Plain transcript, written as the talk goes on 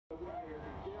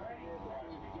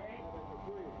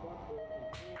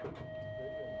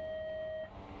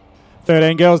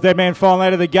13 girls, dead man final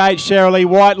out of the gate. Cheralee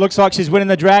White looks like she's winning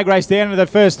the drag race down into the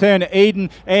first turn. Eden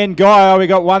and Guy. We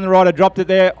got one rider dropped it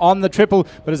there on the triple,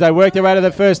 but as they work their way to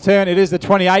the first turn, it is the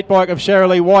 28 bike of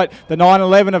Cheralee White. The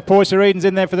 911 of Portia Eden's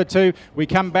in there for the 2. We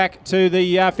come back to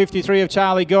the 53 of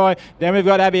Charlie Guy. Then we've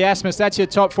got Abby Asmus. That's your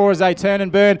top 4 as they turn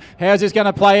and burn. How's this going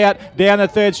to play out? Down the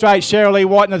third straight, Cheralee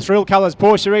White in the thrill colours.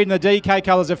 Portia Eden, the DK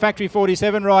colours. The factory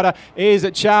 47 rider is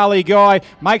Charlie Guy.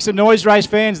 Make some noise, race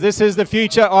fans. This is the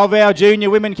future of our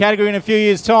junior women category in a few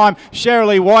years' time.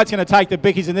 Cheralee White's going to take the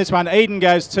bickies in this one. Eden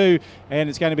goes 2, and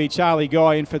it's going to be Charlie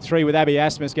Guy in for 3 with Abby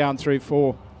Asmus going through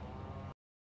 4.